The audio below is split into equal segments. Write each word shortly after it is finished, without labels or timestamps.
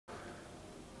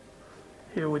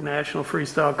Here with National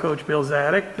Freestyle Coach Bill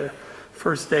Zadick. The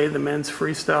first day the men's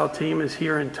freestyle team is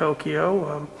here in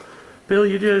Tokyo. Bill,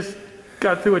 you just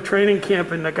got through a training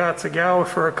camp in Nagasagawa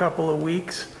for a couple of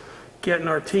weeks, getting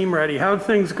our team ready. How'd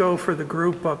things go for the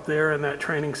group up there in that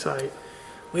training site?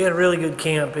 We had a really good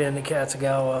camp in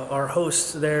Nagasagawa. Our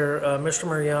hosts there, Mr.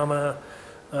 Murayama,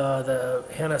 the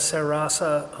Hana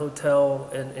Sarasa Hotel,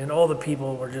 and all the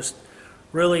people were just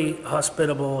really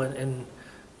hospitable, and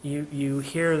you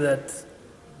hear that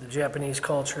the Japanese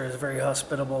culture is very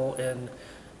hospitable, and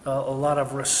a lot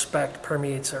of respect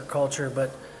permeates their culture.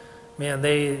 But man,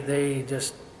 they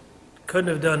just couldn't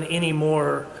have done any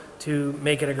more to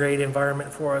make it a great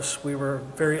environment for us. We were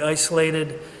very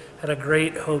isolated, had a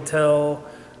great hotel,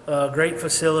 great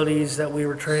facilities that we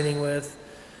were training with,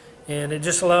 and it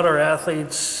just allowed our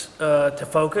athletes to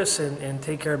focus and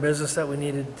take care of business that we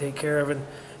needed to take care of. And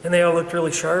they all looked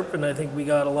really sharp, and I think we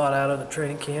got a lot out of the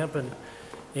training camp.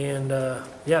 And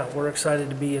yeah, we're excited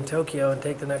to be in Tokyo and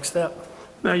take the next step.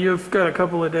 Now, you've got a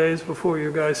couple of days before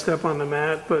you guys step on the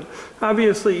mat, but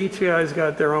obviously each guy's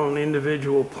got their own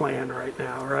individual plan right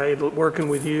now, right? Working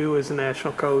with you as a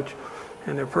national coach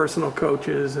and their personal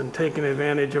coaches and taking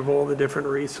advantage of all the different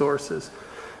resources.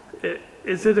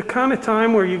 Is it a kind of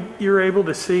time where you're able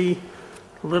to see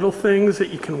little things that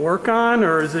you can work on,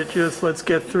 or is it just let's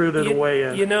get through to the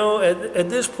weigh-in? You know, at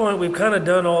this point, we've kind of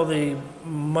done all the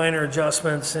minor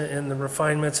adjustments and the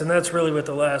refinements, and that's really what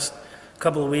the last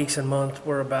couple of weeks and month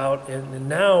were about. And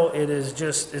now it's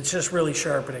just really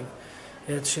sharpening.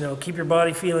 It's, you know, keep your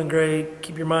body feeling great,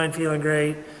 keep your mind feeling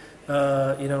great. You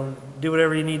know, do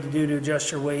whatever you need to do to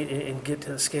adjust your weight and get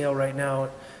to the scale right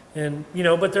now. And you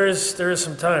know, but there is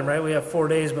some time, right? We have 4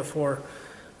 days before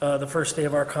the first day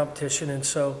of our competition, and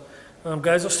so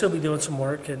guys will still be doing some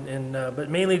work, but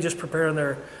mainly just preparing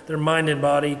their mind and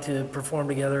body to perform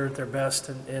together at their best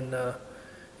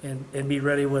and be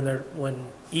ready when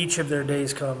each of their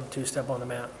days come to step on the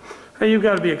mat. Hey, you've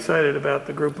got to be excited about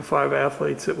the group of 5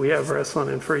 athletes that we have wrestling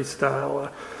and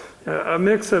freestyle. A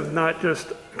mix of not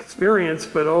just experience,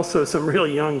 but also some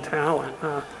really young talent.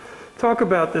 Talk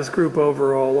about this group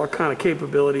overall, what kind of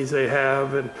capabilities they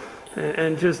have,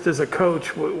 and just as a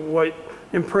coach, what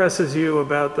impresses you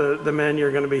about the men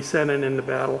you're going to be sending into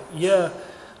battle? Yeah,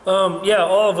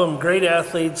 all of them great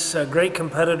athletes, great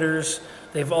competitors.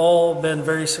 They've all been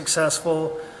very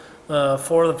successful.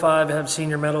 4 of the 5 have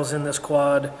senior medals in this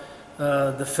quad.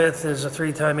 The 5th is a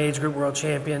 3-time age group world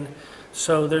champion.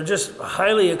 So they're just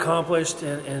highly accomplished,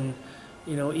 and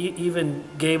you know, even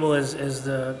Gable is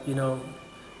the, you know,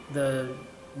 the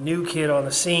new kid on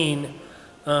the scene.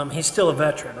 He's still a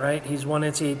veteran, right? He's won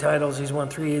NCAA titles, he's won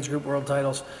 3 age group world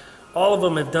titles. All of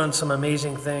them have done some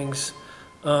amazing things,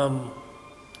 and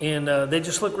they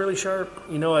just look really sharp.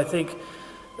 You know, I think,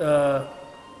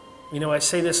 you know, I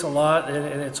say this a lot,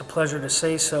 and it's a pleasure to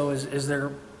say so, is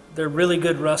they're really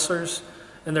good wrestlers,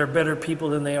 and they're better people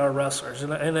than they are wrestlers.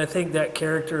 And I think that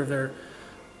character of their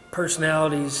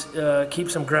personalities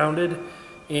keeps them grounded,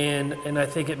 and I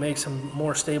think it makes them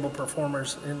more stable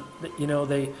performers. And you know,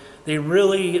 they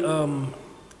really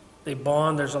they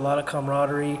bond. There's a lot of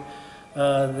camaraderie.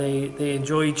 They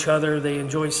enjoy each other. They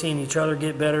enjoy seeing each other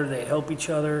get better. They help each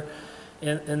other,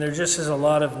 and there just is a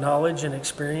lot of knowledge and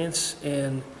experience,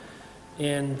 and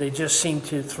they just seem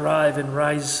to thrive and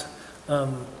rise.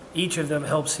 Each of them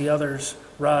helps the others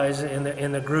rise,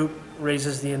 and the group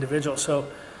raises the individual. So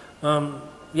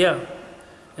yeah,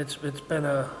 it's been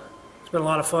a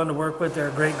lot of fun to work with. They're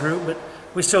a great group, but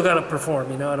we still got to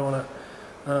perform. You know, I don't want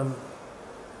to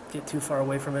get too far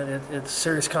away from it. It's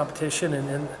serious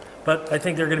competition, but I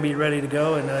think they're going to be ready to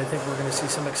go, and I think we're going to see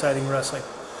some exciting wrestling.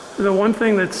 The one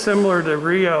thing that's similar to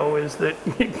Rio is that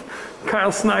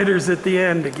Kyle Snyder's at the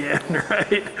end again,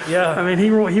 right? Yeah. I mean,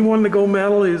 he won the gold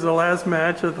medal. He was the last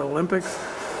match at the Olympics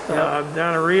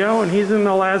down in Rio, and he's in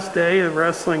the last day of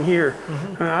wrestling here.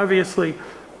 Mm-hmm. Obviously,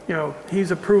 you know,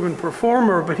 he's a proven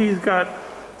performer, but he's got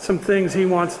some things he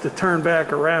wants to turn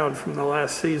back around from the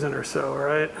last season or so,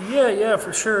 right? Yeah,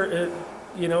 for sure.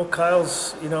 You know,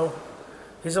 Kyle's, you know,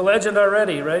 he's a legend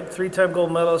already, right? 3-time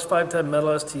gold medalist, 5-time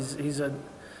medalist. He's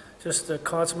just a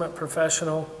consummate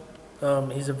professional.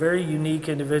 He's a very unique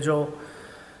individual,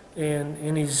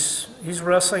 and he's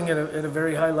wrestling at a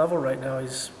very high level right now.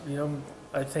 He's, you know,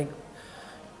 I think, in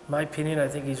my opinion, I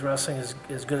think he's wrestling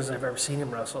as good as I've ever seen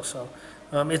him wrestle. So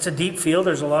it's a deep field.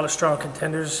 There's a lot of strong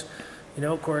contenders, you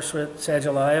know, of course with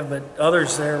Zadick, but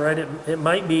others there, right? It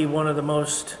might be one of the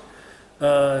most,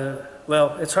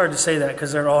 well, it's hard to say that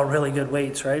because they're all really good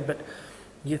weights, right? But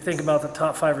you think about the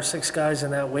top 5 or 6 guys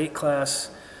in that weight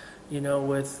class,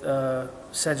 with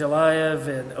Sajalayev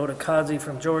and Otakazi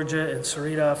from Georgia and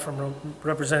Saridov from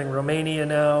representing Romania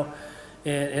now,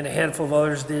 and a handful of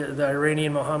others, the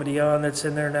Iranian Mohammadian that's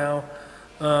in there now.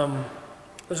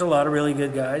 There's a lot of really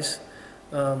good guys,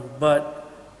 but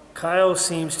Kyle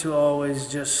seems to always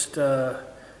just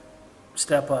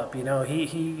step up.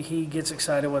 He gets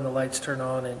excited when the lights turn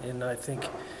on, and I think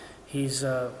he's,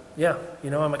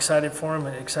 I'm excited for him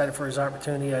and excited for his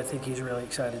opportunity. I think he's really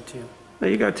excited too. Now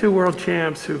you got two world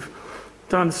champs who've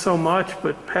done so much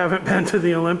but haven't been to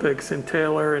the Olympics, in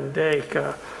Taylor and Dake.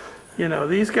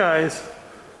 These guys,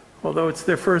 although it's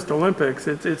their first Olympics,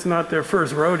 it's not their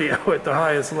first rodeo at the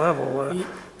highest level.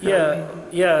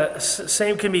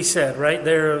 Same can be said, right?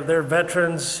 They're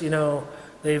veterans.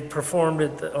 They've performed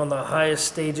on the highest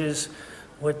stages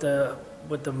with the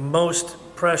most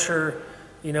pressure.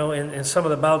 In some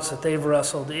of the bouts that they've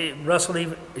wrestled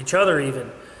each other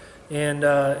even, and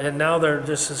now they're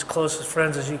just as close as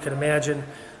friends as you can imagine.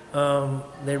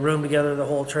 They room together the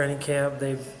whole training camp.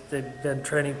 They've been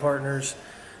training partners.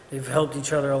 They've helped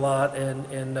each other a lot,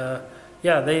 and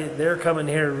they're coming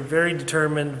here very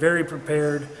determined, very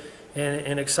prepared,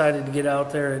 and excited to get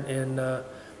out there and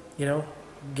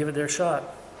give it their shot.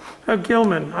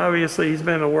 Gilman, obviously, he's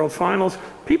been in the World Finals.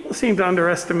 People seem to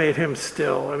underestimate him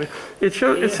still. I mean,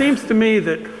 it seems to me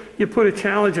that you put a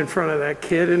challenge in front of that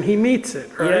kid and he meets it,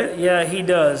 right? Yeah, he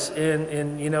does.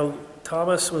 And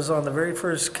Thomas was on the very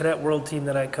first cadet world team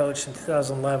that I coached in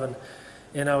 2011,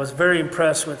 and I was very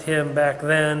impressed with him back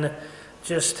then,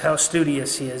 just how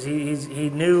studious he is. He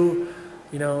knew,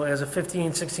 as a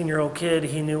 15, 16-year-old kid,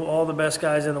 he knew all the best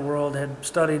guys in the world, had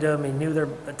studied them, he knew their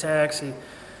attacks.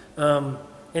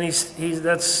 And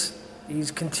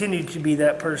he's continued to be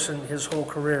that person his whole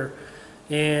career,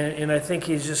 and I think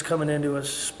he's just coming into a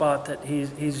spot that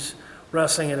he's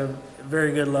wrestling at a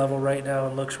very good level right now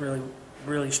and looks really,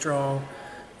 really strong.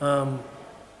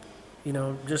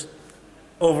 Just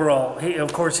overall,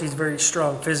 of course he's very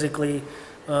strong physically.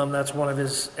 That's one of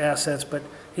his assets, but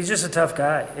he's just a tough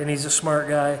guy and he's a smart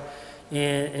guy,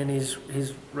 and he's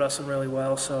wrestling really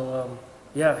well. So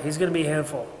he's going to be a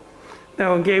handful.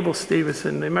 Now, in Gable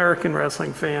Stevenson, the American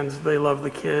wrestling fans, they love the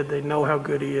kid. They know how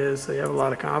good he is. They have a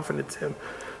lot of confidence in him.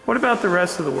 What about the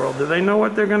rest of the world? Do they know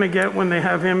what they're going to get when they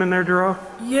have him in their draw?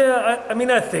 Yeah,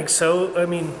 I think so. I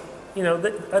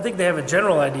think they have a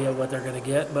general idea of what they're going to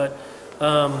get. But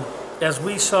as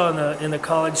we saw in the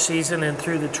college season and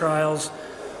through the trials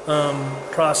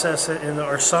process in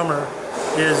our summer,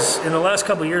 is in the last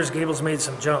couple of years, Gable's made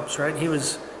some jumps, right? He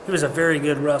was a very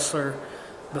good wrestler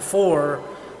before,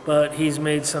 but he's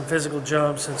made some physical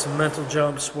jumps and some mental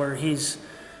jumps where he's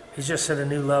just at a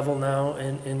new level now,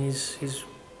 and he's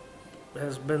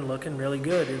has been looking really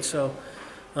good. And so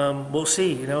we'll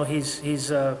see.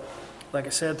 He's like I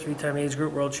said, 3-time age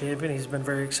group world champion. He's been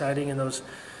very exciting in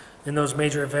those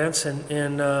major events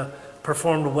and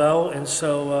performed well. And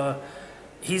so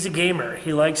he's a gamer.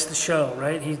 He likes the show,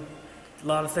 right? A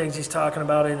lot of things he's talking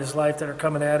about in his life that are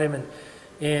coming at him,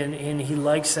 and he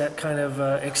likes that kind of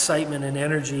excitement and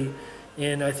energy,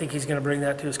 and I think he's going to bring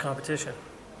that to his competition.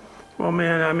 Well,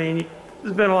 man,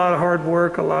 there's been a lot of hard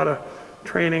work, a lot of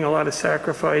training, a lot of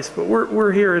sacrifice, but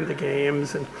we're here in the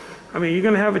games, and you're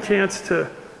going to have a chance to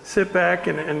sit back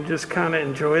and just kind of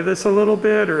enjoy this a little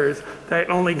bit, or is that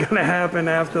only going to happen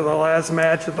after the last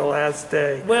match of the last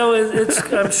day? Well,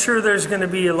 I'm sure there's going to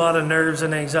be a lot of nerves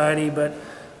and anxiety, but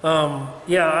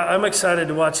I'm excited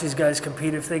to watch these guys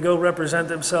compete. If they go represent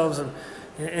themselves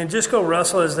and just go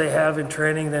wrestle as they have in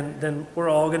training, then we're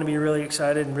all going to be really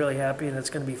excited and really happy, and it's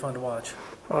going to be fun to watch.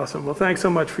 Awesome. Well, thanks so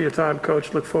much for your time,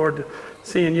 Coach. Look forward to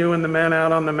seeing you and the men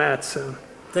out on the mat soon.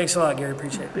 Thanks a lot, Gary.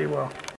 Appreciate it. Be well.